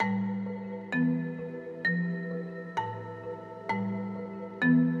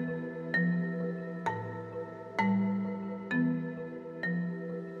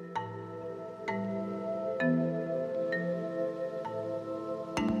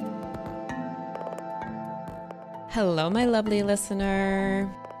Hello, my lovely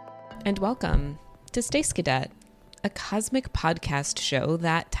listener, and welcome to Space Cadet, a cosmic podcast show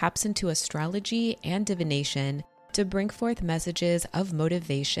that taps into astrology and divination to bring forth messages of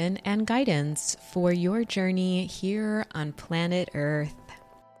motivation and guidance for your journey here on planet Earth.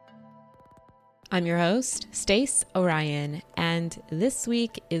 I'm your host, Stace Orion, and this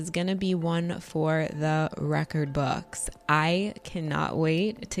week is going to be one for the record books. I cannot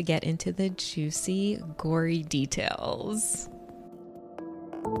wait to get into the juicy, gory details.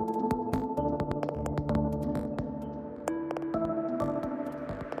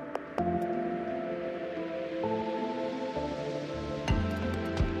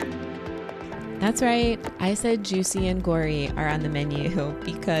 That's right, I said juicy and gory are on the menu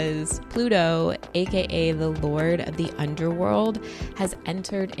because Pluto, aka the Lord of the Underworld, has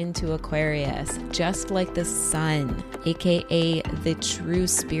entered into Aquarius, just like the sun, aka the true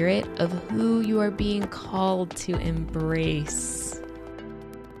spirit of who you are being called to embrace.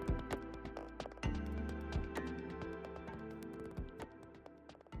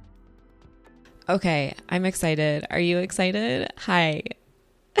 Okay, I'm excited. Are you excited? Hi.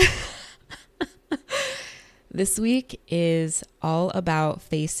 This week is all about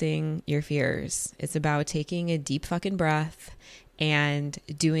facing your fears. It's about taking a deep fucking breath and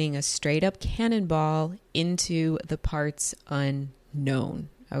doing a straight up cannonball into the parts unknown,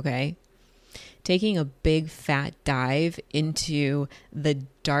 okay? Taking a big fat dive into the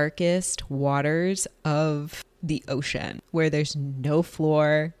darkest waters of the ocean where there's no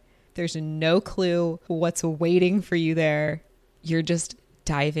floor, there's no clue what's waiting for you there. You're just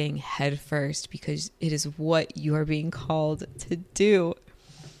diving head first because it is what you are being called to do.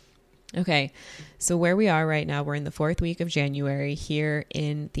 Okay, so where we are right now, we're in the 4th week of January here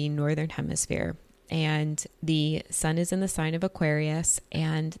in the Northern Hemisphere, and the sun is in the sign of Aquarius,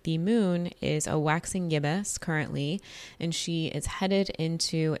 and the moon is a waxing gibbous currently, and she is headed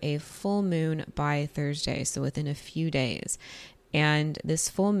into a full moon by Thursday, so within a few days. And this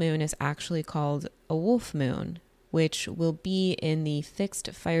full moon is actually called a wolf moon, which will be in the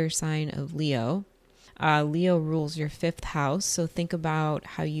fixed fire sign of Leo. Leo rules your 5th house, so think about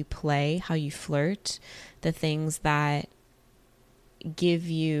how you play, how you flirt, the things that give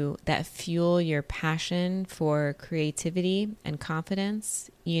you, that fuel your passion for creativity and confidence.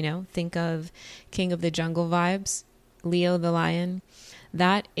 You know, think of King of the Jungle vibes, Leo the lion.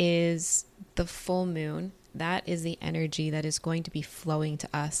 That is the full moon. That is the energy that is going to be flowing to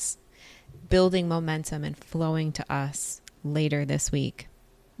us, building momentum and flowing to us later this week.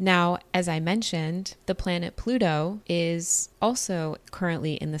 Now, as I mentioned, the planet Pluto is also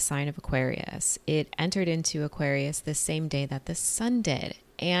currently in the sign of Aquarius. It entered into Aquarius the same day that the sun did.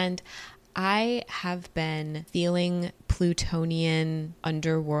 And I have been feeling Plutonian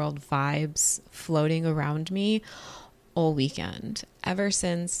underworld vibes floating around me all weekend. Ever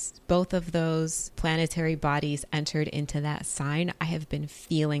since both of those planetary bodies entered into that sign, I have been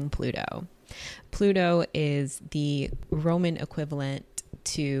feeling Pluto. Pluto is the Roman equivalent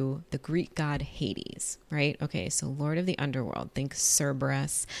to the Greek god Hades, right? Okay, so Lord of the Underworld, think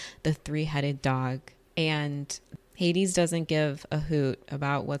Cerberus, the 3-headed dog. And Hades doesn't give a hoot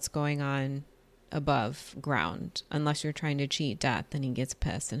about what's going on above ground. Unless you're trying to cheat death, then he gets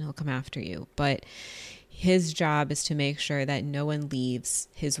pissed and he'll come after you. But his job is to make sure that no one leaves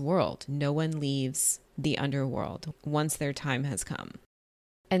his world. No one leaves the underworld once their time has come.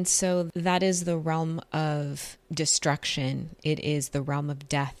 And so that is the realm of destruction. It is the realm of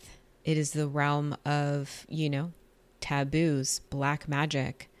death. It is the realm of, taboos, black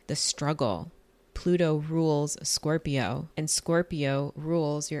magic, the struggle. Pluto rules Scorpio, and Scorpio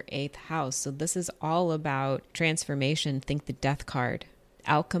rules your 8th house. So this is all about transformation. Think the death card.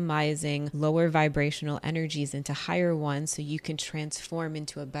 Alchemizing lower vibrational energies into higher ones so you can transform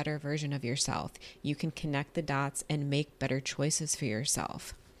into a better version of yourself. You can connect the dots and make better choices for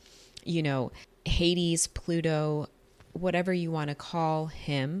yourself. Hades, Pluto, whatever you want to call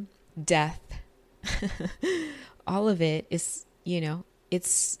him, death, all of it is,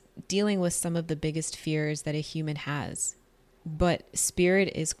 it's dealing with some of the biggest fears that a human has. But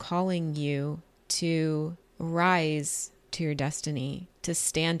Spirit is calling you to rise to your destiny, to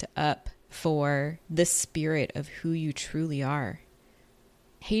stand up for the spirit of who you truly are.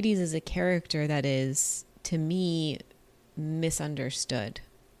 Hades is a character that is, to me, misunderstood.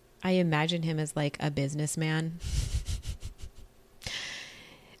 I imagine him as like a businessman.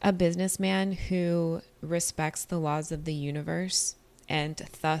 A businessman who respects the laws of the universe and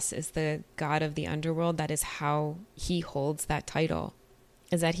thus is the god of the underworld. That is how he holds that title,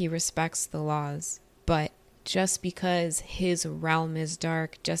 is that he respects the laws. But Just because his realm is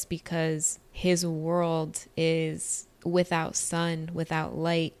dark, just because his world is without sun, without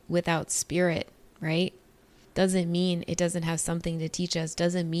light, without spirit, right? Doesn't mean it doesn't have something to teach us.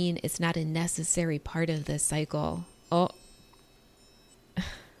 Doesn't mean it's not a necessary part of this cycle. Oh.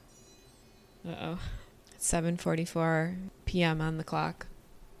 Uh-oh. It's 7:44 p.m. on the clock.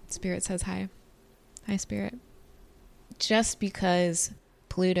 Spirit says hi. Hi, Spirit. Just because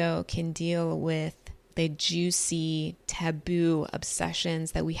Pluto can deal with the juicy, taboo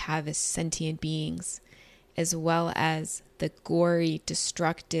obsessions that we have as sentient beings, as well as the gory,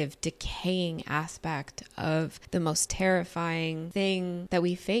 destructive, decaying aspect of the most terrifying thing that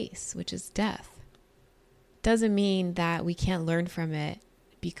we face, which is death, doesn't mean that we can't learn from it,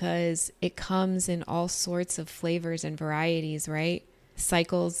 because it comes in all sorts of flavors and varieties, right?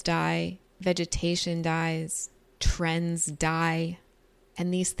 Cycles die, vegetation dies, trends die,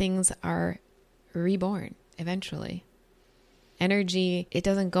 and these things are reborn eventually. Energy, it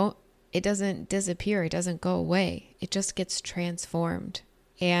doesn't disappear, it doesn't go away, it just gets transformed.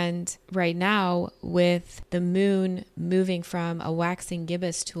 And right now, with the moon moving from a waxing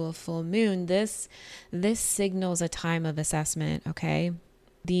gibbous to a full moon, this signals a time of assessment, okay?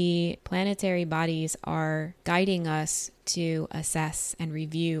 The planetary bodies are guiding us to assess and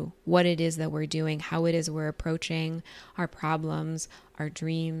review what it is that we're doing, how it is we're approaching our problems, our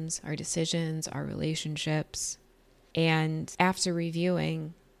dreams, our decisions, our relationships. And after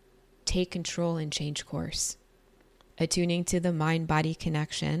reviewing, take control and change course. Attuning to the mind-body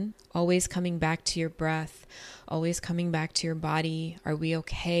connection, always coming back to your breath, always coming back to your body. Are we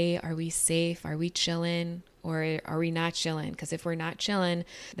okay? Are we safe? Are we chilling? Or are we not chilling? Because if we're not chilling,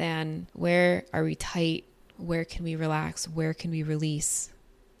 then where are we tight? Where can we relax? Where can we release?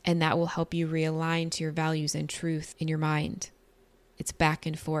 And that will help you realign to your values and truth in your mind. It's back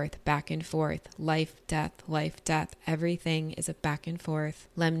and forth, life, death. Everything is a back and forth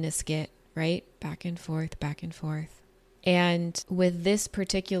lemniscate, right? Back and forth, back and forth. And with this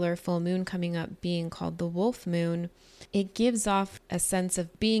particular full moon coming up being called the wolf moon, it gives off a sense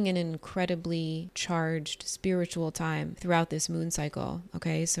of being an incredibly charged spiritual time throughout this moon cycle.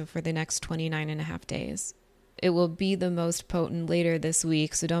 Okay, so for the next 29 and a half days. It will be the most potent later this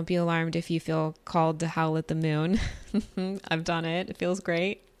week, so don't be alarmed if you feel called to howl at the moon. I've done it. It feels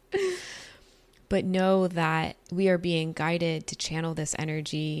great. But know that we are being guided to channel this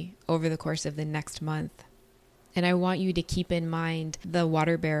energy over the course of the next month. And I want you to keep in mind the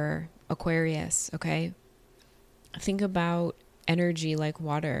water bearer, Aquarius, okay? Think about energy like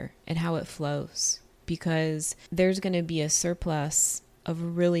water and how it flows, because there's going to be a surplus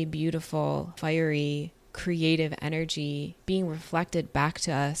of really beautiful, fiery, creative energy being reflected back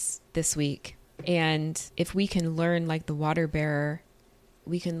to us this week. And if we can learn like the water bearer,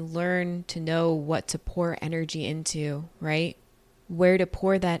 we can learn to know what to pour energy into, right? Where to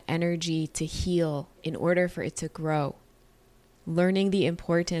pour that energy to heal in order for it to grow. Learning the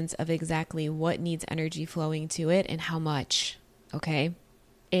importance of exactly what needs energy flowing to it and how much, okay?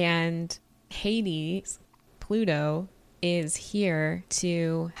 And Hades, Pluto, is here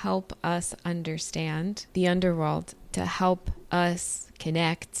to help us understand the underworld, to help us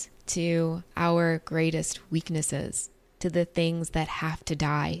connect to our greatest weaknesses, to the things that have to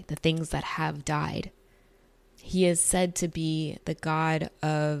die, the things that have died. He is said to be the god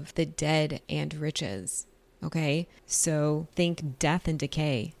of the dead and riches, okay? So think death and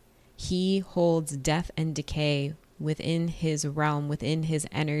decay. He holds death and decay within his realm, within his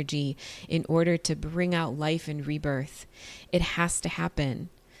energy, in order to bring out life and rebirth. It has to happen.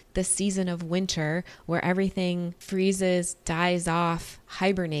 The season of winter, where everything freezes, dies off,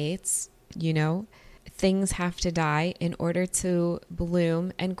 hibernates, things have to die in order to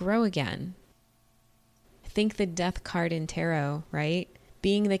bloom and grow again. Think the death card in tarot, right?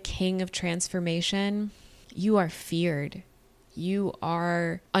 Being the king of transformation, you are feared. You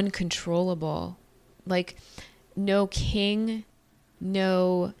are uncontrollable. Like no king,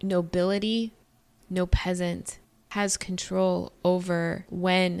 no nobility, no peasant has control over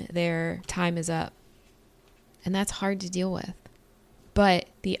when their time is up. And that's hard to deal with. But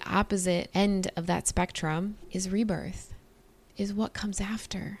the opposite end of that spectrum is rebirth, is what comes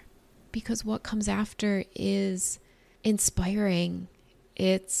after. Because what comes after is inspiring.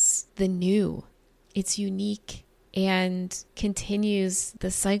 It's the new. It's unique and continues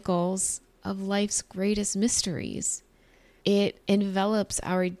the cycles of life's greatest mysteries. It envelops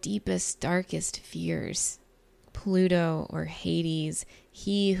our deepest, darkest fears. Pluto, or Hades,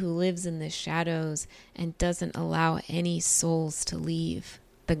 he who lives in the shadows and doesn't allow any souls to leave.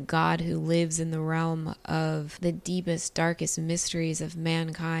 The God who lives in the realm of the deepest, darkest mysteries of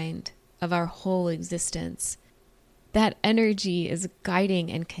mankind. of our whole existence. That energy is guiding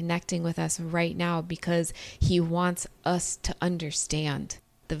and connecting with us right now because he wants us to understand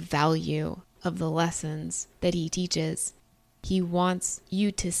the value of the lessons that he teaches. He wants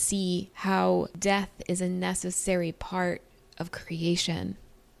you to see how death is a necessary part of creation.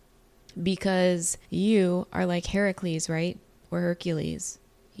 Because you are like Heracles, right? Or Hercules.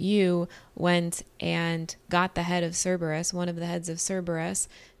 You went and got the head of Cerberus, one of the heads of Cerberus,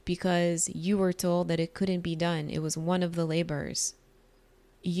 because you were told that it couldn't be done. It was one of the labors.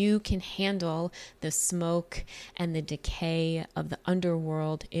 You can handle the smoke and the decay of the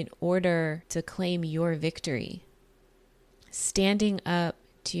underworld in order to claim your victory. Standing up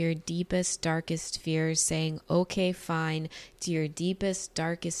to your deepest, darkest fears, saying, okay, fine, to your deepest,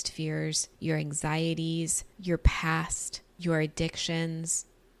 darkest fears, your anxieties, your past, your addictions,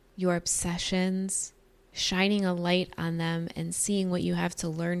 your obsessions, shining a light on them and seeing what you have to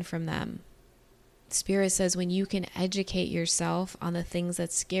learn from them. Spirit says when you can educate yourself on the things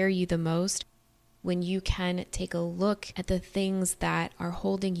that scare you the most, when you can take a look at the things that are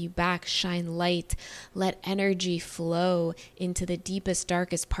holding you back, shine light, let energy flow into the deepest,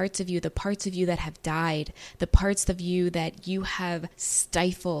 darkest parts of you, the parts of you that have died, the parts of you that you have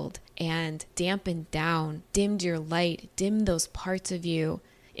stifled and dampened down, dimmed your light, dimmed those parts of you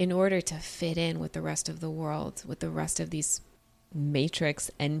in order to fit in with the rest of the world, with the rest of these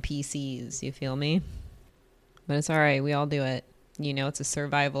Matrix NPCs, you feel me? But it's all right, we all do it. You know, it's a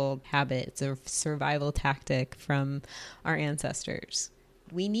survival habit. It's a survival tactic from our ancestors.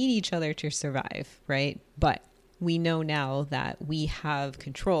 We need each other to survive, right? But we know now that we have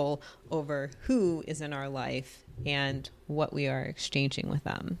control over who is in our life and what we are exchanging with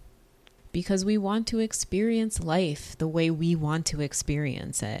them. Because we want to experience life the way we want to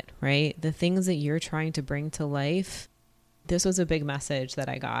experience it, right? The things that you're trying to bring to life. This was a big message that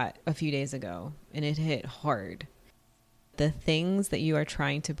I got a few days ago, and it hit hard. The things that you are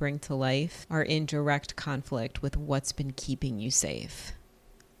trying to bring to life are in direct conflict with what's been keeping you safe.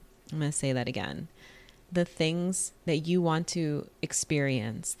 I'm going to say that again. The things that you want to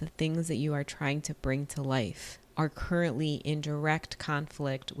experience, the things that you are trying to bring to life, are currently in direct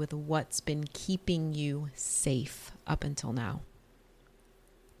conflict with what's been keeping you safe up until now.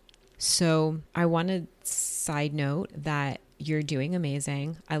 So I want to side note that you're doing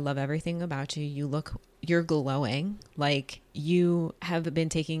amazing. I love everything about you. You're glowing. Like, you have been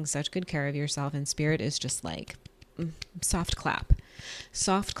taking such good care of yourself, and Spirit is just like soft clap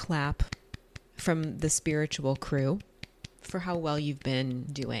from the spiritual crew for how well you've been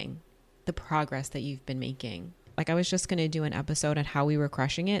doing, the progress that you've been making. Like, I was just going to do an episode on how we were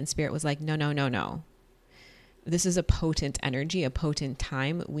crushing it, and Spirit was like, no. This is a potent energy, a potent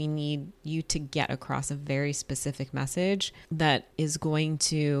time. We need you to get across a very specific message that is going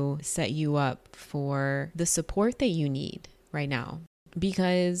to set you up for the support that you need right now.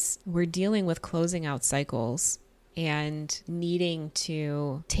 Because we're dealing with closing out cycles and needing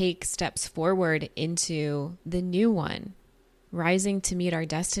to take steps forward into the new one, rising to meet our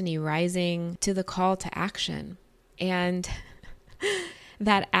destiny, rising to the call to action. And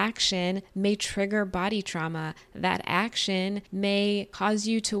that action may trigger body trauma. That action may cause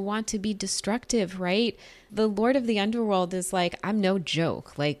you to want to be destructive, right? The Lord of the Underworld is like, I'm no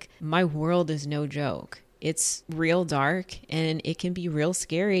joke. Like, my world is no joke. It's real dark, and it can be real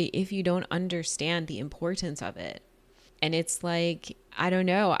scary if you don't understand the importance of it. And it's like, I don't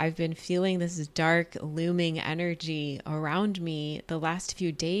know, I've been feeling this dark, looming energy around me the last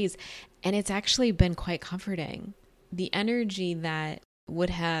few days, and it's actually been quite comforting. The energy that would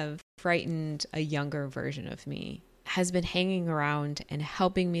have frightened a younger version of me has been hanging around and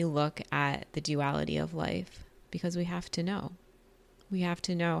helping me look at the duality of life, because we have to know. We have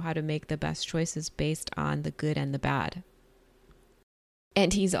to know how to make the best choices based on the good and the bad.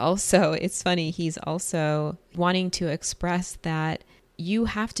 And it's funny, he's also wanting to express that you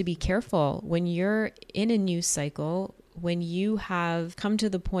have to be careful when you're in a new cycle, when you have come to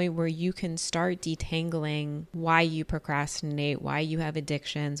the point where you can start detangling why you procrastinate, why you have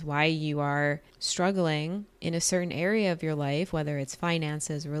addictions, why you are struggling in a certain area of your life, whether it's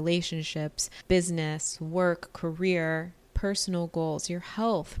finances, relationships, business, work, career, personal goals, your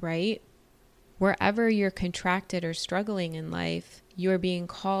health, right? Wherever you're contracted or struggling in life, you're being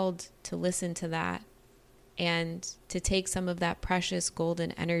called to listen to that and to take some of that precious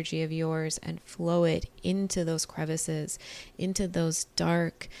golden energy of yours and flow it into those crevices, into those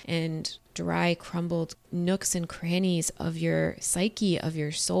dark and dry, crumbled nooks and crannies of your psyche, of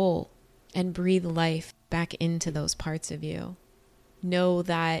your soul, and breathe life back into those parts of you. Know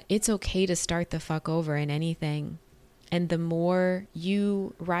that it's okay to start the fuck over in anything. And the more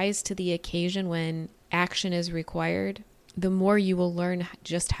you rise to the occasion when action is required, the more you will learn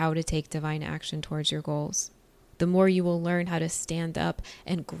just how to take divine action towards your goals. The more you will learn how to stand up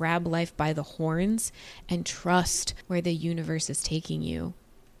and grab life by the horns and trust where the universe is taking you.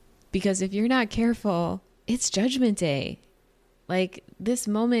 Because if you're not careful, it's Judgment Day. Like this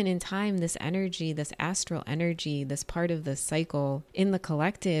moment in time, this energy, this astral energy, this part of the cycle in the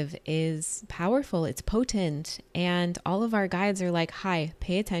collective is powerful. It's potent. And all of our guides are like, hi,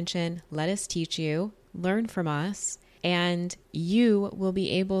 pay attention. Let us teach you. Learn from us. And you will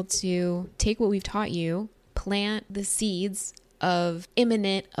be able to take what we've taught you, plant the seeds of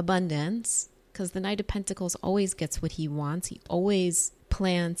imminent abundance, because the Knight of Pentacles always gets what he wants. He always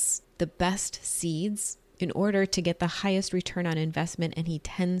plants the best seeds in order to get the highest return on investment, and he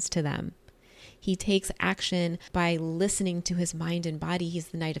tends to them. He takes action by listening to his mind and body. He's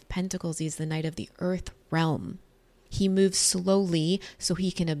the Knight of Pentacles. He's the Knight of the Earth realm. He moves slowly so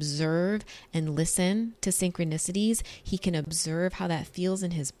he can observe and listen to synchronicities. He can observe how that feels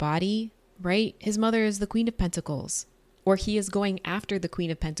in his body, right? His mother is the Queen of Pentacles, or he is going after the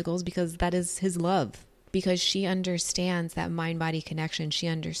Queen of Pentacles because that is his love. Because she understands that mind-body connection. She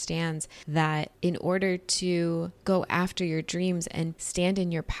understands that in order to go after your dreams and stand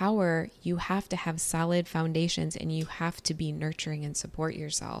in your power, you have to have solid foundations and you have to be nurturing and support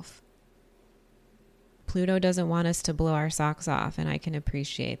yourself. Pluto doesn't want us to blow our socks off, and I can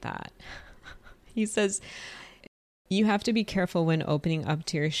appreciate that. He says, you have to be careful when opening up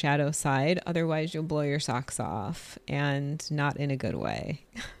to your shadow side, otherwise you'll blow your socks off, and not in a good way.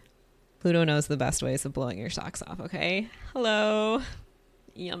 Pluto knows the best ways of blowing your socks off, okay? Hello.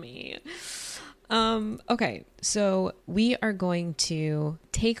 Yummy. Okay, so we are going to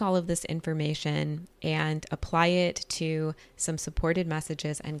take all of this information and apply it to some supported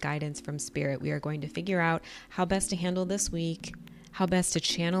messages and guidance from Spirit. We are going to figure out how best to handle this week, how best to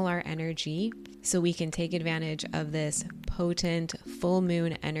channel our energy so we can take advantage of this potent full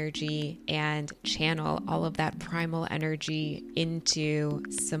moon energy and channel all of that primal energy into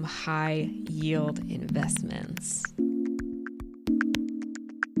some high yield investments.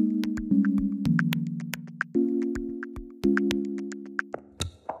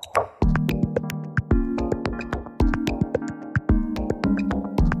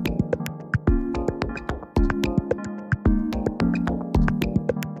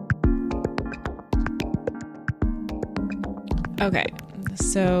 Okay,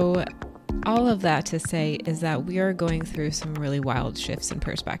 so all of that to say is that we are going through some really wild shifts in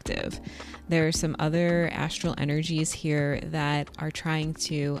perspective. There are some other astral energies here that are trying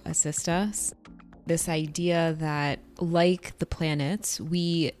to assist us. This idea that, like the planets,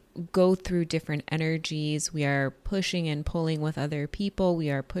 we go through different energies. We are pushing and pulling with other people. We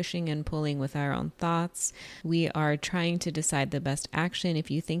are pushing and pulling with our own thoughts. We are trying to decide the best action.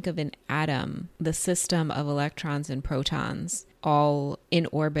 If you think of an atom, the system of electrons and protons, all in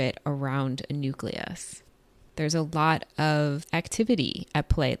orbit around a nucleus. There's a lot of activity at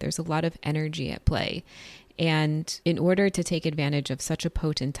play. There's a lot of energy at play. And in order to take advantage of such a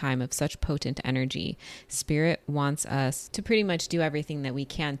potent time, of such potent energy, Spirit wants us to pretty much do everything that we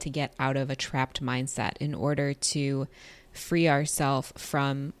can to get out of a trapped mindset in order to free ourselves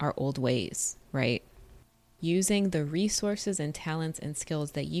from our old ways, right? Using the resources and talents and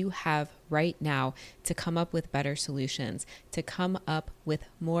skills that you have right now to come up with better solutions, to come up with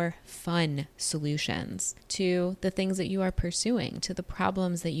more fun solutions to the things that you are pursuing, to the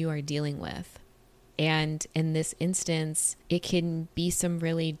problems that you are dealing with. And in this instance, it can be some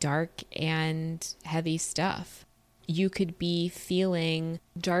really dark and heavy stuff. You could be feeling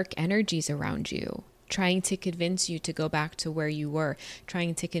dark energies around you, trying to convince you to go back to where you were,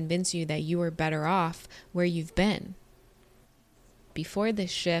 trying to convince you that you are better off where you've been. Before the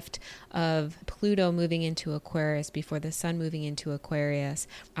shift of Pluto moving into Aquarius, before the sun moving into Aquarius,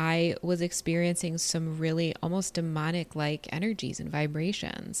 I was experiencing some really almost demonic-like energies and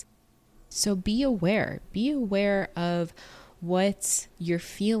vibrations. So be aware of what you're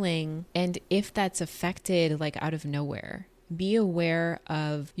feeling, and if that's affected like out of nowhere. Be aware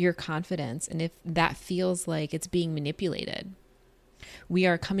of your confidence and if that feels like it's being manipulated. We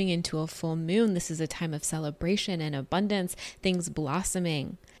are coming into a full moon. This is a time of celebration and abundance, things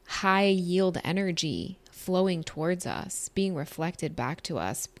blossoming, high yield energy flowing towards us, being reflected back to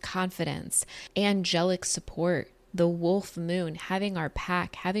us, confidence, angelic support. The wolf moon, having our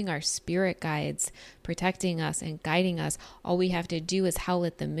pack, having our spirit guides protecting us and guiding us. All we have to do is howl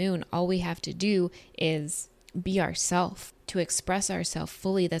at the moon. All we have to do is be ourselves, to express ourselves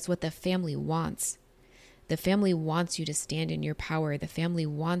fully. That's what the family wants. The family wants you to stand in your power. The family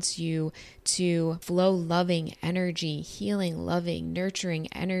wants you to flow loving energy, healing, loving, nurturing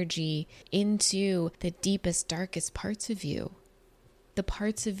energy into the deepest, darkest parts of you. The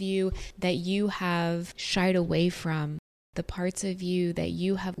parts of you that you have shied away from, the parts of you that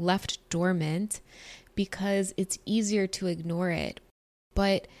you have left dormant because it's easier to ignore it.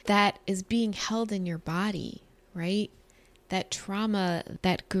 But that is being held in your body, right? That trauma,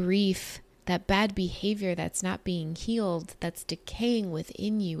 that grief, that bad behavior that's not being healed, that's decaying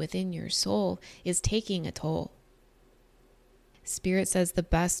within you, within your soul, is taking a toll. Spirit says the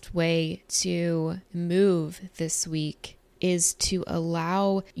best way to move this week is to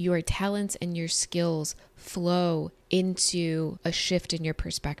allow your talents and your skills flow into a shift in your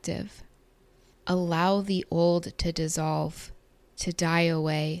perspective. Allow the old to dissolve, to die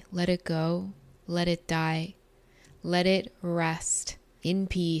away. Let it go. Let it die. Let it rest in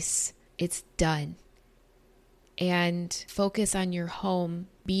peace. It's done. And focus on your home.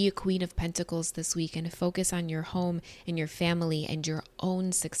 Be a Queen of Pentacles this week and focus on your home and your family and your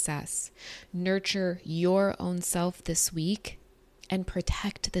own success. Nurture your own self this week and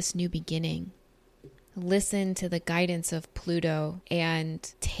protect this new beginning. Listen to the guidance of Pluto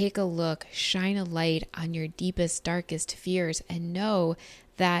and take a look, shine a light on your deepest, darkest fears, and know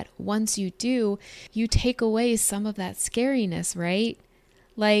that once you do, you take away some of that scariness, right?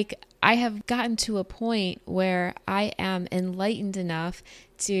 Like, I have gotten to a point where I am enlightened enough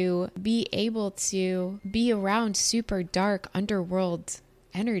to be able to be around super dark underworld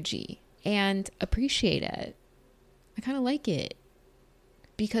energy and appreciate it. I kind of like it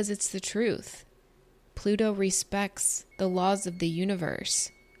because it's the truth. Pluto respects the laws of the universe.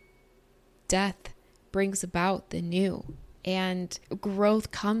 Death brings about the new. And growth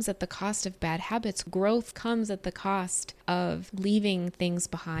comes at the cost of bad habits. Growth comes at the cost of leaving things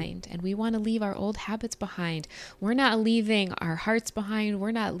behind. And we want to leave our old habits behind. We're not leaving our hearts behind. We're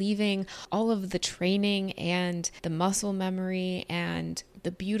not leaving all of the training and the muscle memory and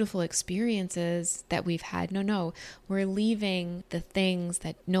the beautiful experiences that we've had. No, we're leaving the things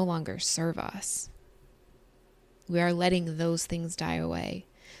that no longer serve us. We are letting those things die away.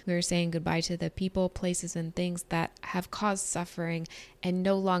 We are saying goodbye to the people, places, and things that have caused suffering and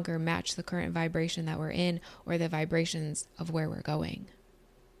no longer match the current vibration that we're in or the vibrations of where we're going.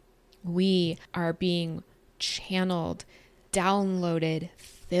 We are being channeled, downloaded,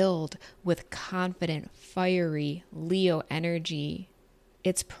 filled with confident, fiery Leo energy.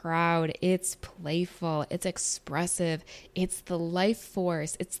 It's proud, it's playful, it's expressive, it's the life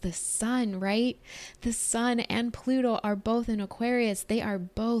force, it's the sun, right? The sun and Pluto are both in Aquarius. They are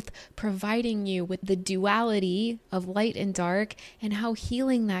both providing you with the duality of light and dark and how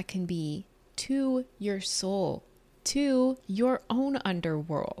healing that can be to your soul, to your own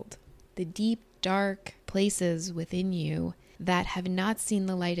underworld, the deep, dark places within you that have not seen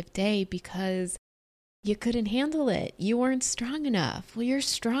the light of day because you couldn't handle it. You weren't strong enough. Well, you're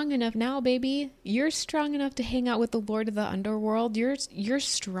strong enough now, baby. You're strong enough to hang out with the Lord of the Underworld. You're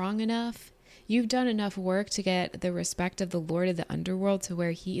strong enough. You've done enough work to get the respect of the Lord of the Underworld to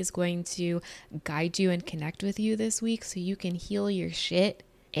where he is going to guide you and connect with you this week so you can heal your shit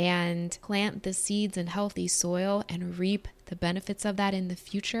and plant the seeds in healthy soil and reap the benefits of that in the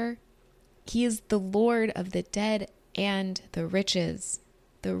future. He is the Lord of the dead and the riches.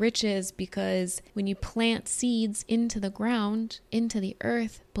 The riches, because when you plant seeds into the ground, into the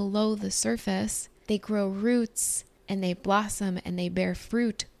earth below the surface, they grow roots and they blossom and they bear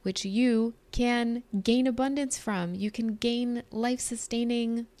fruit, which you can gain abundance from. You can gain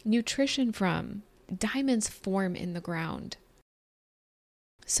life-sustaining nutrition from. Diamonds form in the ground.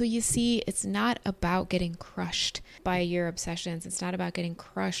 So you see, it's not about getting crushed by your obsessions. It's not about getting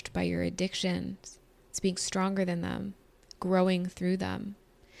crushed by your addictions. It's being stronger than them, growing through them,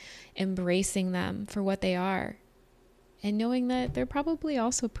 embracing them for what they are, and knowing that they're probably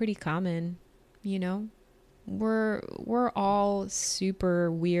also pretty common. You know, we're all super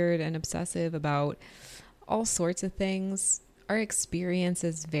weird and obsessive about all sorts of things. Our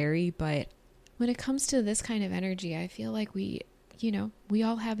experiences vary, but when it comes to this kind of energy, I feel like we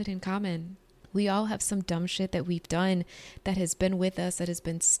all have it in common. We all have some dumb shit that we've done that has been with us, that has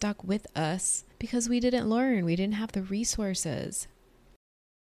been stuck with us because we didn't learn. We didn't have the resources.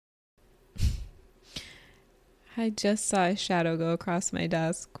 I just saw a shadow go across my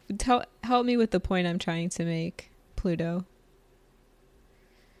desk. Help me with the point I'm trying to make, Pluto.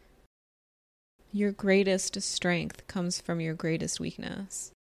 Your greatest strength comes from your greatest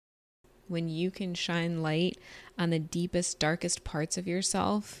weakness. When you can shine light on the deepest, darkest parts of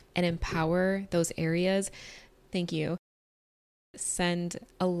yourself and empower those areas, thank you. Send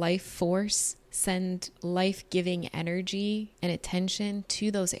a life force send life-giving energy and attention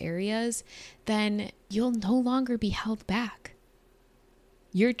to those areas, then you'll no longer be held back.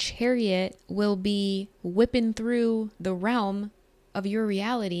 Your chariot will be whipping through the realm of your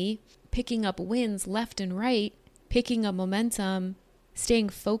reality, picking up wins left and right, picking up momentum, staying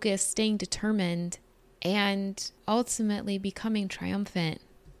focused, staying determined, and ultimately becoming triumphant.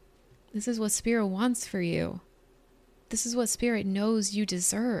 This is what Spirit wants for you. This is what Spirit knows you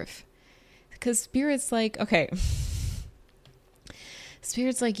deserve. Because Spirit's like, okay,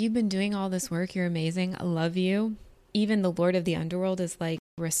 Spirit's like, you've been doing all this work. You're amazing. I love you. Even the Lord of the Underworld is like,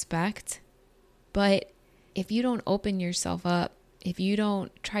 respect. But if you don't open yourself up, if you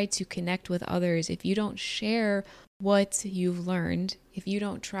don't try to connect with others, if you don't share what you've learned, if you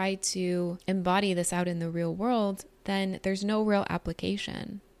don't try to embody this out in the real world, then there's no real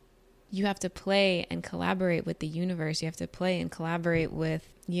application. You have to play and collaborate with the universe. You have to play and collaborate with,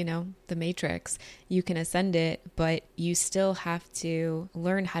 the matrix. You can ascend it, but you still have to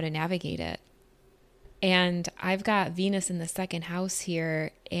learn how to navigate it. And I've got Venus in the second house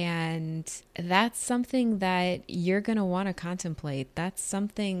here, and that's something that you're going to want to contemplate. That's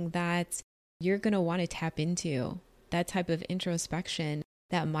something that you're going to want to tap into, that type of introspection,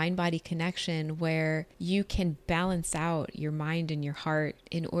 that mind-body connection where you can balance out your mind and your heart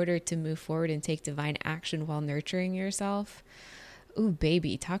in order to move forward and take divine action while nurturing yourself. Ooh,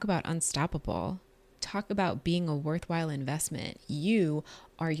 baby, talk about unstoppable. Talk about being a worthwhile investment. You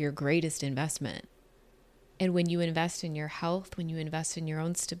are your greatest investment. And when you invest in your health, when you invest in your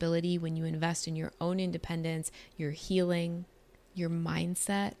own stability, when you invest in your own independence, your healing, your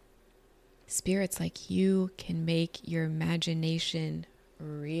mindset, Spirit's like, you can make your imagination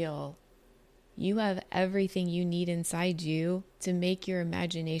real. You have everything you need inside you to make your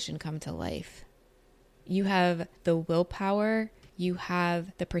imagination come to life. You have the willpower, you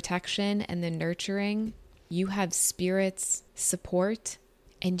have the protection and the nurturing, you have Spirit's support,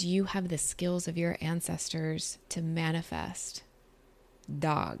 and you have the skills of your ancestors to manifest.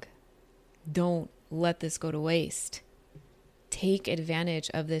 Dog, don't let this go to waste. Take advantage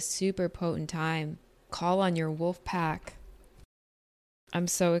of this super potent time. Call on your wolf pack. I'm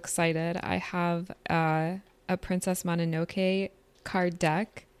so excited. I have a Princess Mononoke card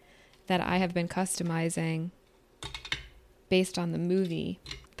deck that I have been customizing based on the movie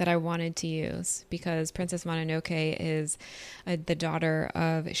that I wanted to use, because Princess Mononoke is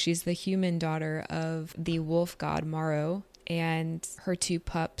she's the human daughter of the wolf god Maro and her two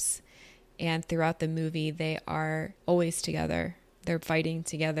pups. And throughout the movie, they are always together. They're fighting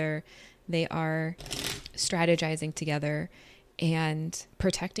together. They are strategizing together and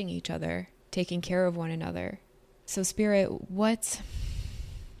protecting each other, taking care of one another. So Spirit, let's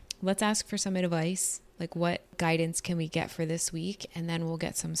ask for some advice. Like, what guidance can we get for this week? And then we'll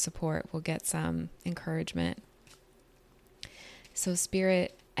get some support. We'll get some encouragement. So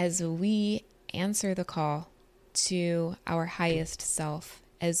Spirit, as we answer the call to our highest self,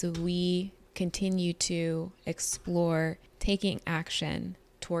 as we continue to explore taking action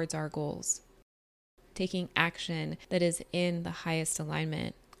towards our goals, taking action that is in the highest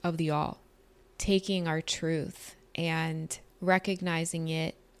alignment of the all, taking our truth and recognizing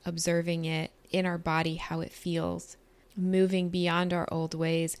it, observing it in our body, how it feels, moving beyond our old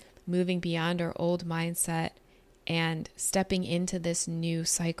ways, moving beyond our old mindset, and stepping into this new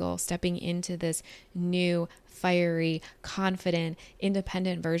cycle, stepping into this new, fiery, confident,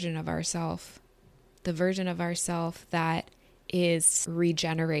 independent version of ourself. The version of ourself that is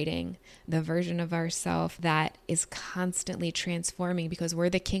regenerating, the version of ourself that is constantly transforming, because we're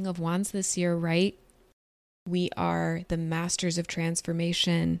the King of Wands this year, right? We are the masters of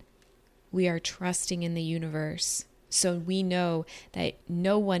transformation. We are trusting in the universe. So we know that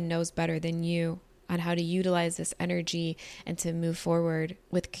no one knows better than you on how to utilize this energy and to move forward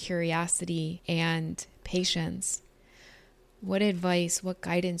with curiosity and patience. What advice, what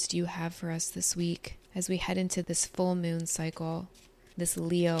guidance do you have for us this week as we head into this full moon cycle, this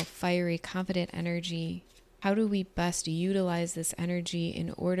Leo, fiery, confident energy? How do we best utilize this energy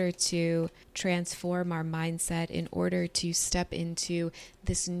in order to transform our mindset, in order to step into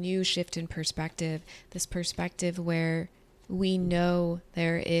this new shift in perspective, this perspective where we know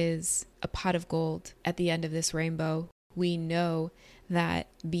there is a pot of gold at the end of this rainbow. We know that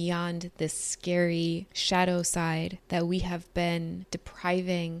beyond this scary shadow side that we have been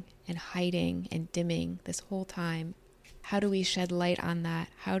depriving and hiding and dimming this whole time, how do we shed light on that?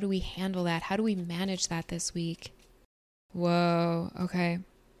 How do we handle that? How do we manage that this week? Whoa, okay.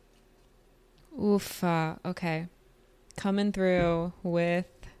 Oof, okay. Coming through with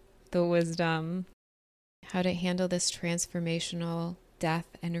the wisdom. How to handle this transformational death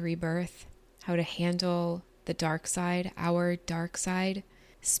and rebirth. how to handle the dark side, our dark side,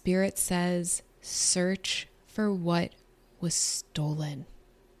 Spirit says, search for what was stolen.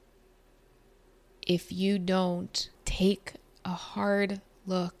 If you don't take a hard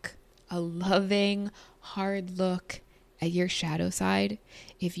look, a loving, hard look at your shadow side,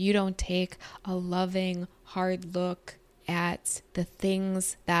 if you don't take a loving, hard look at the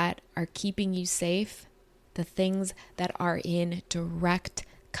things that are keeping you safe, the things that are in direct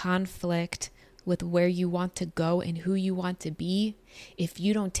conflict with where you want to go and who you want to be, if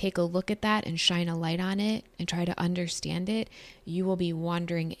you don't take a look at that and shine a light on it and try to understand it, you will be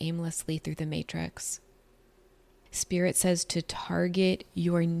wandering aimlessly through the matrix. Spirit says to target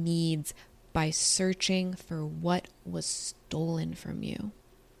your needs by searching for what was stolen from you.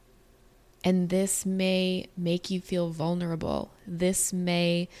 And this may make you feel vulnerable. This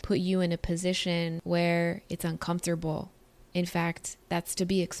may put you in a position where it's uncomfortable. In fact, that's to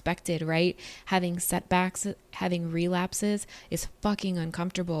be expected, right? Having setbacks, having relapses is fucking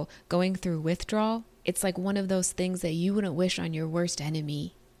uncomfortable. Going through withdrawal, it's like one of those things that you wouldn't wish on your worst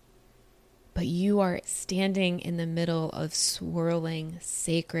enemy. But you are standing in the middle of swirling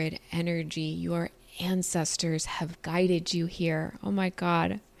sacred energy. Your ancestors have guided you here. Oh my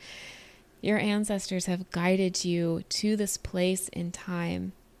God. Your ancestors have guided you to this place in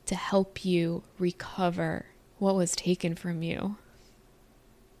time to help you recover what was taken from you.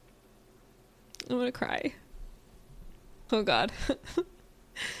 I'm gonna cry. Oh God.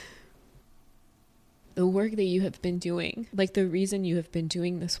 The work that you have been doing, like the reason you have been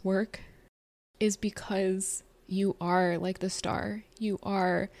doing this work is because you are like the star. You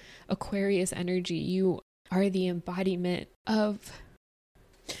are Aquarius energy. You are the embodiment of...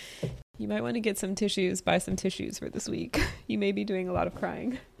 You might want to get some tissues, buy some tissues for this week. You may be doing a lot of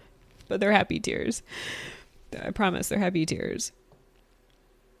crying, but they're happy tears. I promise they're happy tears.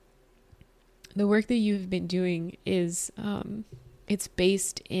 The work that you've been doing is, it's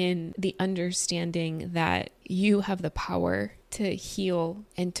based in the understanding that you have the power to heal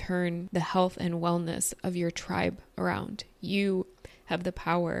and turn the health and wellness of your tribe around. You have the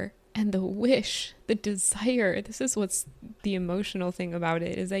power and the wish, the desire. This is what's the emotional thing about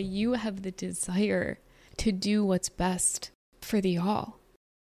it, is that you have the desire to do what's best for the all.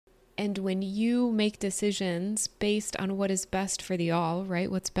 And when you make decisions based on what is best for the all,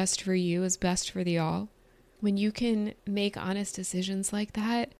 right? What's best for you is best for the all. When you can make honest decisions like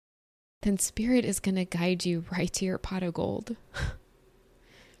that, then Spirit is going to guide you right to your pot of gold.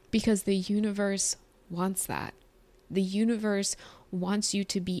 Because the universe wants that. The universe wants you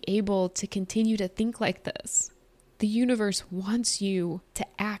to be able to continue to think like this. The universe wants you to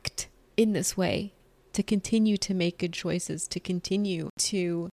act in this way, to continue to make good choices, to continue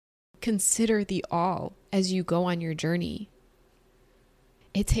to consider the all as you go on your journey.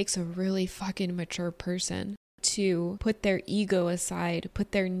 It takes a really fucking mature person to put their ego aside,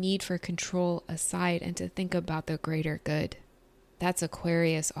 put their need for control aside, and to think about the greater good. That's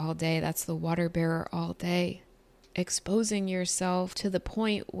Aquarius all day. That's the water bearer all day. Exposing yourself to the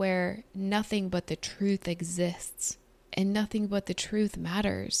point where nothing but the truth exists and nothing but the truth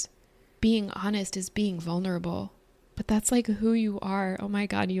matters. Being honest is being vulnerable, but that's like who you are. Oh my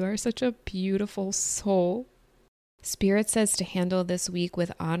God, you are such a beautiful soul. Spirit says to handle this week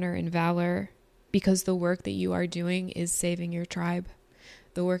with honor and valor, because the work that you are doing is saving your tribe.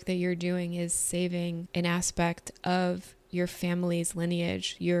 The work that you're doing is saving an aspect of your family's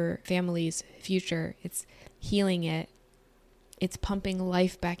lineage, your family's future. It's healing it. It's pumping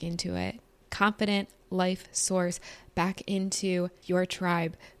life back into it. Confident life source back into your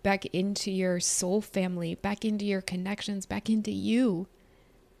tribe, back into your soul family, back into your connections, back into you.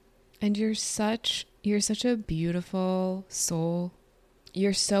 And you're such a beautiful soul.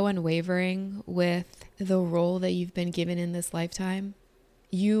 You're so unwavering with the role that you've been given in this lifetime.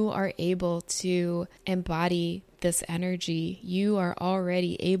 You are able to embody this energy. You are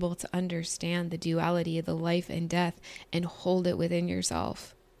already able to understand the duality of the life and death and hold it within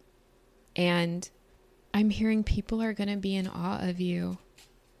yourself. And I'm hearing people are going to be in awe of you.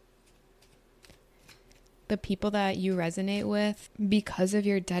 The people that you resonate with, because of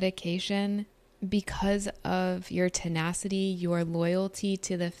your dedication, because of your tenacity, your loyalty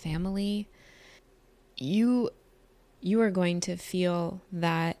to the family, you are going to feel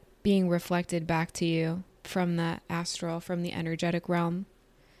that being reflected back to you from the astral, from the energetic realm.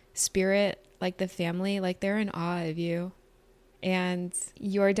 Spirit, like the family, like they're in awe of you. And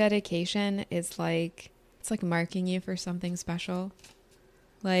your dedication is like, it's like marking you for something special.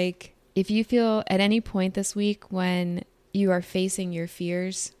 Like if you feel at any point this week when you are facing your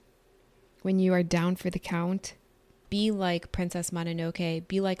fears, when you are down for the count, be like Princess Mononoke,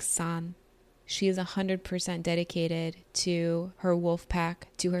 be like San. She is 100% dedicated to her wolf pack,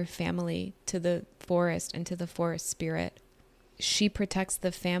 to her family, to the forest, and to the forest spirit. She protects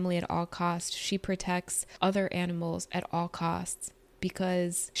the family at all costs. She protects other animals at all costs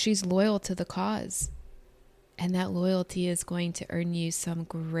because she's loyal to the cause. And that loyalty is going to earn you some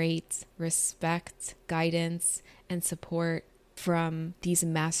great respect, guidance, and support from these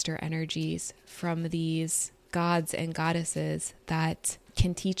master energies, from these gods and goddesses that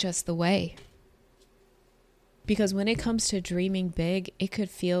can teach us the way. Because when it comes to dreaming big, it could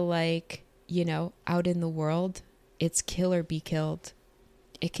feel like, out in the world, it's kill or be killed.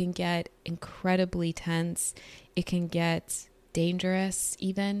 It can get incredibly tense. It can get dangerous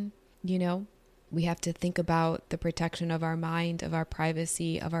even, We have to think about the protection of our mind, of our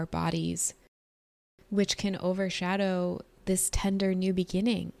privacy, of our bodies, which can overshadow this tender new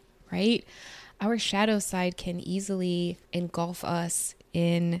beginning, right? Our shadow side can easily engulf us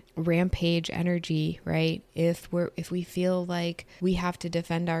in rampage energy, right? If we feel like we have to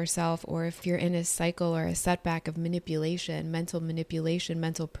defend ourselves, or if you're in a cycle or a setback of manipulation,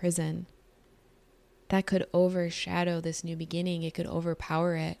 mental prison, that could overshadow this new beginning. It could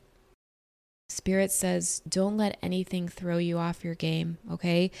overpower it. Spirit says, don't let anything throw you off your game,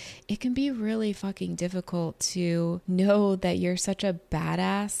 okay? It can be really fucking difficult to know that you're such a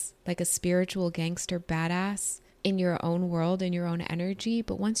badass, like a spiritual gangster badass in your own world, in your own energy.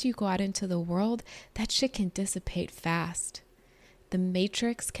 But once you go out into the world, that shit can dissipate fast. The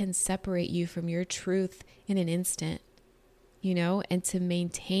matrix can separate you from your truth in an instant, and to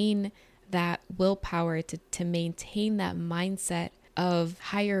maintain that willpower, to maintain that mindset of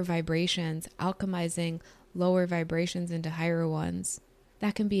higher vibrations, alchemizing lower vibrations into higher ones.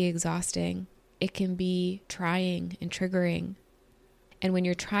 That can be exhausting. It can be trying and triggering. And when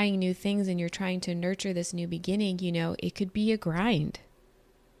you're trying new things and you're trying to nurture this new beginning, it could be a grind.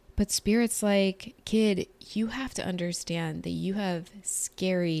 But Spirit's like, kid, you have to understand that you have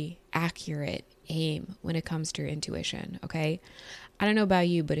scary, accurate aim when it comes to your intuition, okay? I don't know about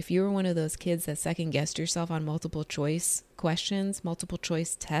you, but if you were one of those kids that second guessed yourself on multiple choice questions, multiple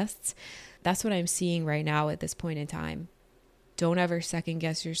choice tests, that's what I'm seeing right now at this point in time. Don't ever second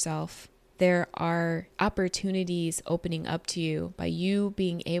guess yourself. There are opportunities opening up to you by you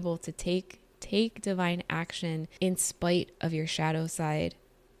being able to take divine action in spite of your shadow side,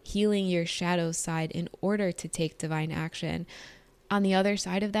 healing your shadow side in order to take divine action. On the other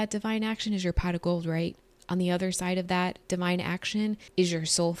side of that divine action is your pot of gold, right? On the other side of that divine action is your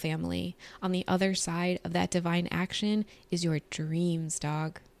soul family. On the other side of that divine action is your dreams,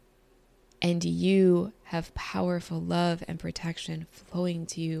 dog. And you have powerful love and protection flowing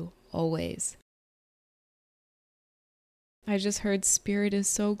to you always. I just heard Spirit is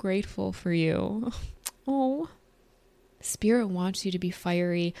so grateful for you. Oh. Spirit wants you to be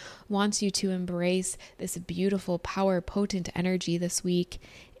fiery, wants you to embrace this beautiful, power, potent energy this week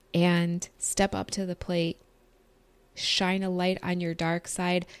and step up to the plate. Shine a light on your dark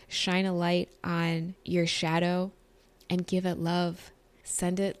side, shine a light on your shadow, and give it love.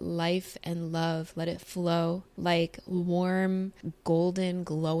 Send it life and love. Let it flow like warm, golden,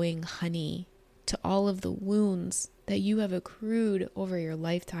 glowing honey to all of the wounds that you have accrued over your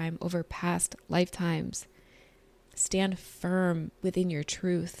lifetime, over past lifetimes. Stand firm within your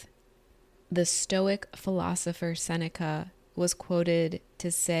truth. The Stoic philosopher Seneca was quoted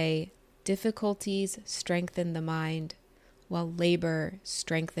to say, "Difficulties strengthen the mind, while labor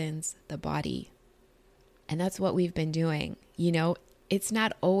strengthens the body." And that's what we've been doing. It's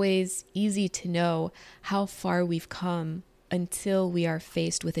not always easy to know how far we've come until we are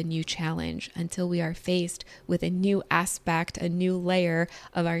faced with a new challenge, until we are faced with a new aspect, a new layer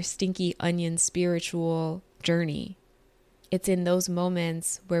of our stinky onion spiritual journey. It's in those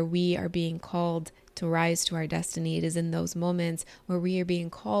moments where we are being called to rise to our destiny. It is in those moments where we are being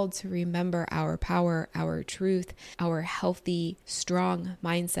called to remember our power, our truth, our healthy, strong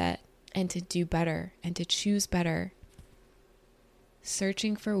mindset, and to do better and to choose better.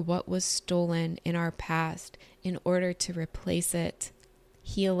 Searching for what was stolen in our past in order to replace it,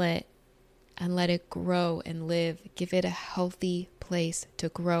 heal it, and let it grow and live. Give it a healthy place to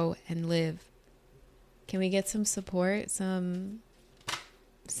grow and live. Can we get some support, some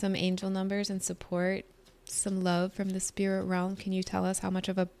angel numbers and support, some love from the spirit realm? Can you tell us how much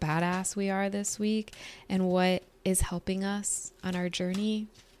of a badass we are this week and what is helping us on our journey?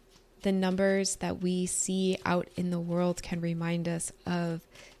 The numbers that we see out in the world can remind us of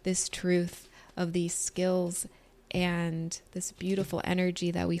this truth, of these skills, and this beautiful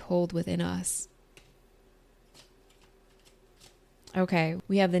energy that we hold within us. Okay,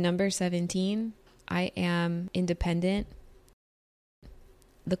 we have the number 17. I am independent.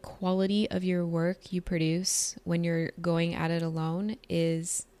 The quality of your work you produce when you're going at it alone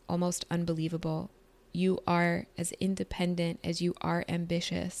is almost unbelievable. You are as independent as you are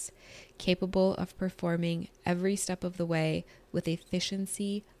ambitious, capable of performing every step of the way with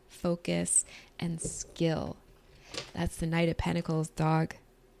efficiency, focus, and skill. That's the Knight of Pentacles, dog.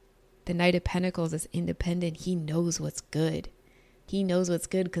 The Knight of Pentacles is independent. He knows what's good. He knows what's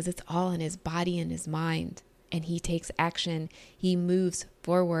good because it's all in his body and his mind. And he takes action. He moves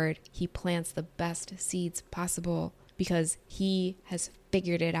forward. He plants the best seeds possible because he has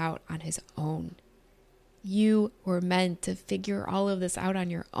figured it out on his own. You were meant to figure all of this out on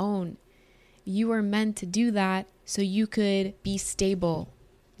your own. You were meant to do that so you could be stable.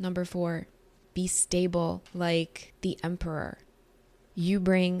 Number 4, be stable like the emperor. You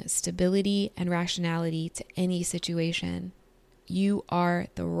bring stability and rationality to any situation. You are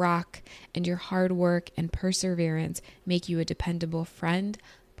the rock, and your hard work and perseverance make you a dependable friend,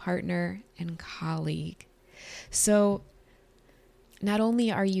 partner, and colleague. So not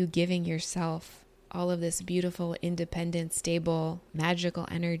only are you giving yourself all of this beautiful, independent, stable, magical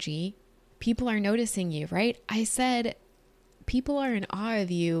energy, people are noticing you, right? I said people are in awe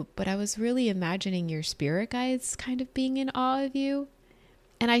of you, but I was really imagining your spirit guides kind of being in awe of you.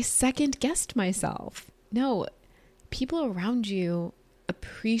 And I second guessed myself. No, people around you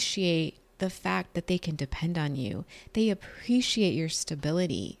appreciate the fact that they can depend on you. They appreciate your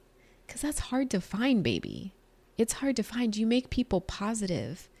stability because that's hard to find, baby. It's hard to find. You make people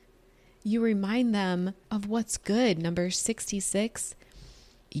positive. You remind them of what's good. Number 66,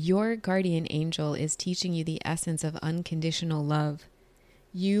 your guardian angel is teaching you the essence of unconditional love.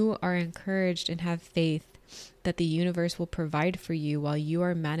 You are encouraged and have faith that the universe will provide for you while you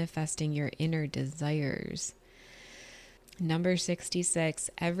are manifesting your inner desires. Number 66,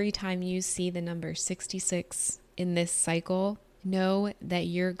 every time you see the number 66 in this cycle, know that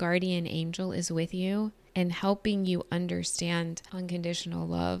your guardian angel is with you and helping you understand unconditional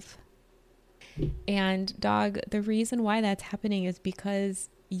love. And dog, the reason why that's happening is because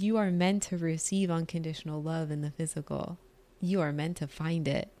you are meant to receive unconditional love in the physical. You are meant to find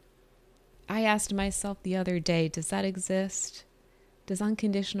it. I asked myself the other day, does that exist? Does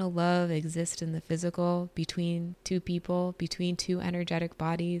unconditional love exist in the physical between two people, between two energetic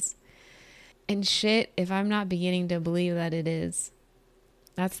bodies? And shit, if I'm not beginning to believe that it is.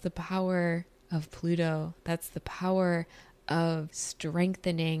 That's the power of Pluto. That's the power of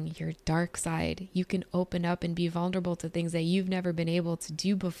strengthening your dark side. You can open up and be vulnerable to things that you've never been able to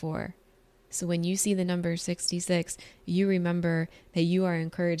do before. So when you see the number 66, you remember that you are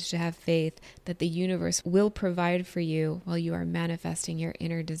encouraged to have faith that the universe will provide for you while you are manifesting your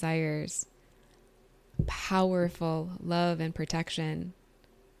inner desires. Powerful love and protection.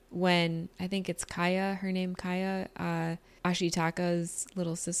 When, I think it's Kaya, her name Kaya, Ashitaka's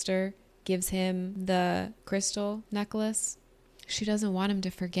little sister, gives him the crystal necklace, she doesn't want him to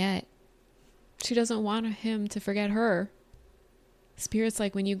forget. She doesn't want him to forget her. Spirit's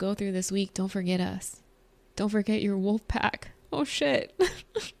like, when you go through this week, don't forget us. Don't forget your wolf pack. Oh shit.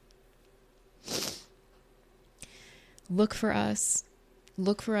 Look for us.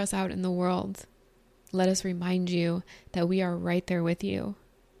 Look for us out in the world. Let us remind you that we are right there with you.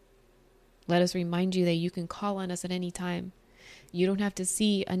 Let us remind you that you can call on us at any time. You don't have to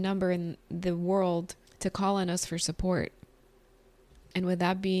see a number in the world to call on us for support. And with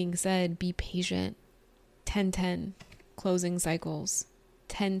that being said, be patient. 10-10. Closing cycles.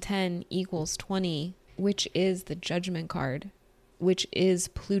 10-10 equals 20, which is the judgment card, which is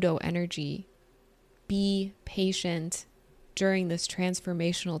Pluto energy. Be patient during this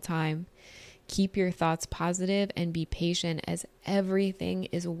transformational time. Keep your thoughts positive and be patient as everything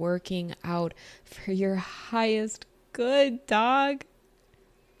is working out for your highest good, dog.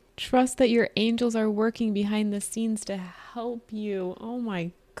 Trust that your angels are working behind the scenes to help you. Oh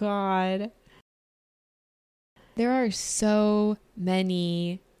my God. There are so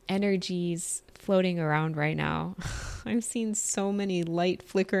many energies floating around right now. I've seen so many light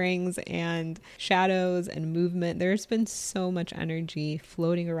flickerings and shadows and movement. There's been so much energy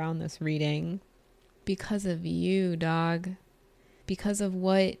floating around this reading because of you, dog. Because of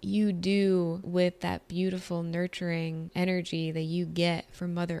what you do with that beautiful, nurturing energy that you get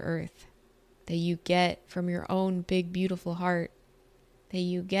from Mother Earth, that you get from your own big, beautiful heart, that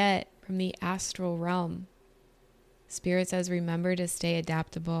you get from the astral realm. Spirit says, remember to stay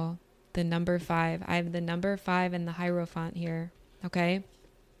adaptable. The number 5. I have the number 5 and the Hierophant here. Okay?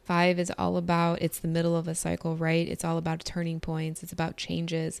 5 is all about, it's the middle of a cycle, right? It's all about turning points. It's about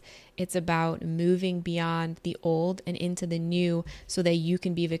changes. It's about moving beyond the old and into the new so that you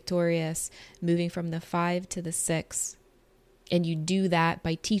can be victorious, moving from the 5 to the 6. And you do that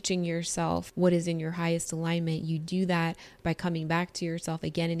by teaching yourself what is in your highest alignment. You do that by coming back to yourself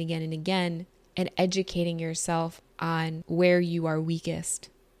again and again and again and educating yourself on where you are weakest.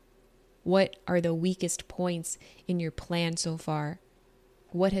 What are the weakest points in your plan so far?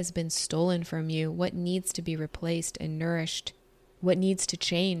 What has been stolen from you? What needs to be replaced and nourished? What needs to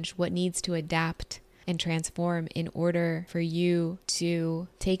change? What needs to adapt and transform in order for you to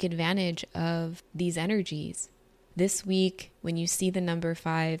take advantage of these energies? This week, when you see the number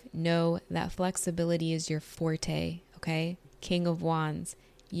 5, know that flexibility is your forte, okay? King of Wands.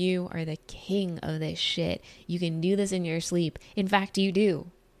 You are the king of this shit. You can do this in your sleep. In fact, you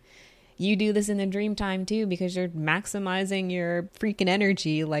do. You do this in the dream time too, because you're maximizing your freaking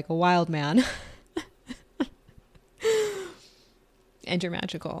energy like a wild man. And you're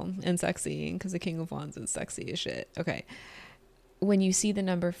magical and sexy, because the King of Wands is sexy as shit. Okay. When you see the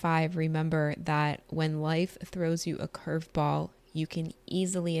number 5, remember that when life throws you a curveball, you can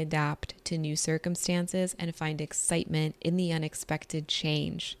easily adapt to new circumstances and find excitement in the unexpected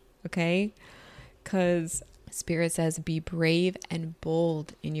change. Okay? Because Spirit says, be brave and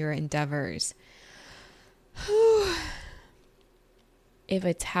bold in your endeavors. If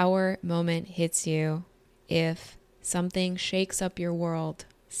a tower moment hits you, if something shakes up your world,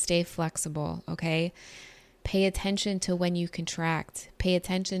 stay flexible, okay? Pay attention to when you contract. Pay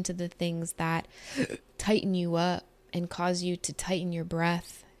attention to the things that tighten you up and cause you to tighten your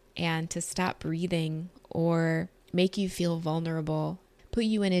breath and to stop breathing or make you feel vulnerable, put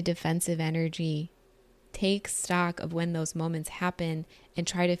you in a defensive energy. Take stock of when those moments happen and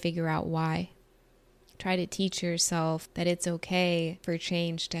try to figure out why. Try to teach yourself that it's okay for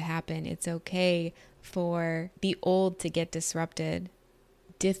change to happen. It's okay for the old to get disrupted.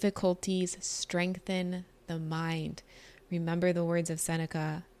 Difficulties strengthen the mind. Remember the words of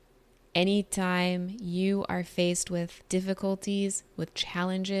Seneca. Anytime you are faced with difficulties, with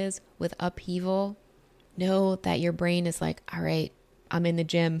challenges, with upheaval, know that your brain is like, all right, I'm in the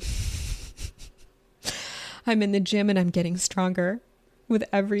gym. I'm in the gym and I'm getting stronger with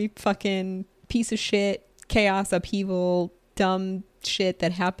every fucking piece of shit, chaos, upheaval, dumb shit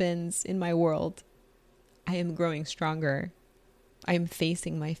that happens in my world. I am growing stronger. I am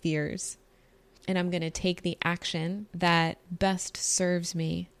facing my fears. And I'm going to take the action that best serves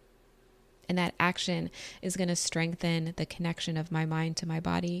me. And that action is going to strengthen the connection of my mind to my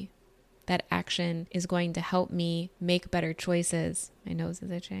body. That action is going to help me make better choices. My nose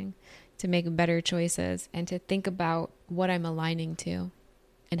is itching. To make better choices and to think about what I'm aligning to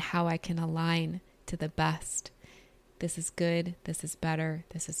and how I can align to the best. This is good. This is better.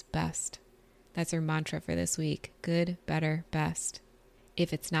 This is best. That's our mantra for this week. Good, better, best.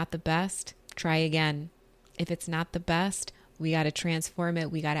 If it's not the best, try again. If it's not the best, we got to transform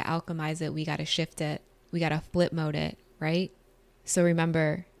it. We got to alchemize it. We got to shift it. We got to flip mode it, right? So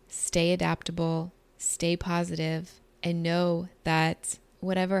remember, stay adaptable, stay positive, and know that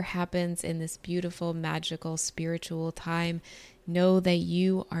whatever happens in this beautiful, magical, spiritual time, know that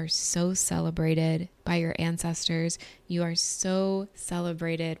you are so celebrated by your ancestors. You are so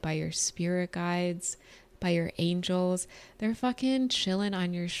celebrated by your spirit guides, by your angels. They're fucking chilling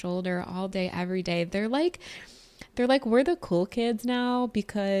on your shoulder all day, every day. They're like, we're the cool kids now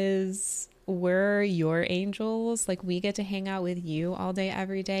because we're your angels. Like, we get to hang out with you all day,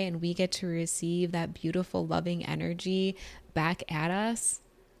 every day, and we get to receive that beautiful, loving energy back at us.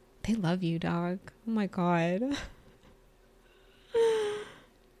 They love you, dog. Oh my God.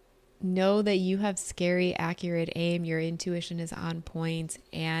 Know that you have scary, accurate aim. Your intuition is on point,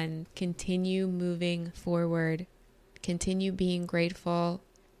 and continue moving forward. Continue being grateful.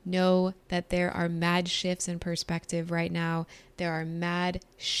 Know that there are mad shifts in perspective right now. There are mad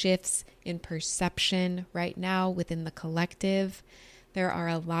shifts in perception right now within the collective. There are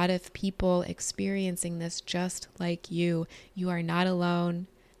a lot of people experiencing this just like you. You are not alone.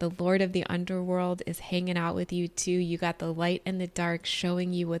 The Lord of the Underworld is hanging out with you too. You got the light and the dark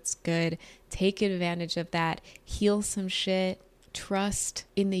showing you what's good. Take advantage of that. Heal some shit. Trust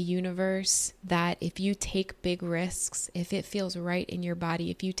in the universe that if you take big risks, if it feels right in your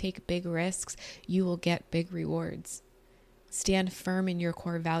body, if you take big risks, you will get big rewards. Stand firm in your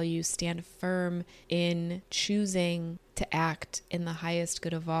core values. Stand firm in choosing to act in the highest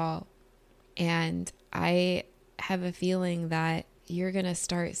good of all. And I have a feeling that you're going to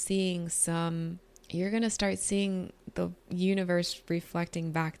start seeing the universe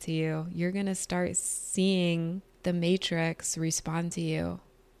reflecting back to you. You're going to start seeing the matrix respond to you,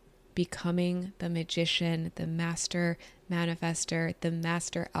 becoming the magician, the master manifester, the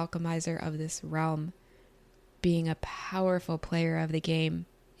master alchemizer of this realm, being a powerful player of the game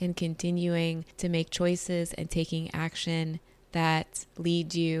and continuing to make choices and taking action that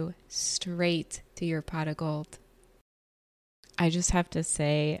lead you straight to your pot of gold. I just have to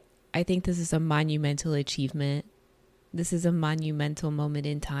say, I think this is a monumental achievement. This is a monumental moment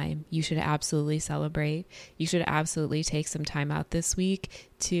in time. You should absolutely celebrate. You should absolutely take some time out this week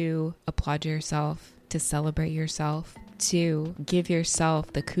to applaud yourself, to celebrate yourself, to give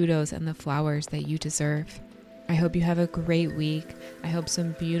yourself the kudos and the flowers that you deserve. I hope you have a great week. I hope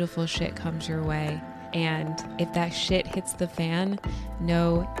some beautiful shit comes your way. And if that shit hits the fan,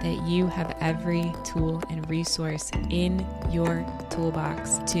 know that you have every tool and resource in your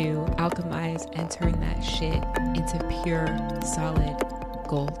toolbox to alchemize and turn that shit into pure, solid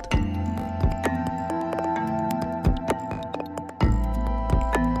gold.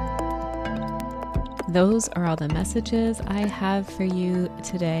 Those are all the messages I have for you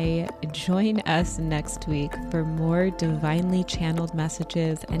today. Join us next week for more divinely channeled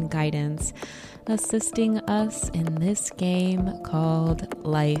messages and guidance, assisting us in this game called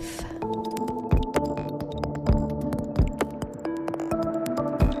life.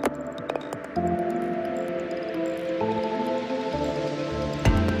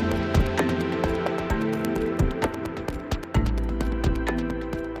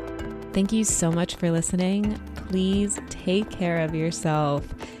 Thank you so much for listening. Please take care of yourself.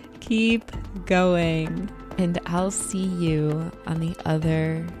 Keep going. And I'll see you on the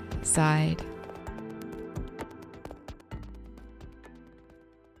other side.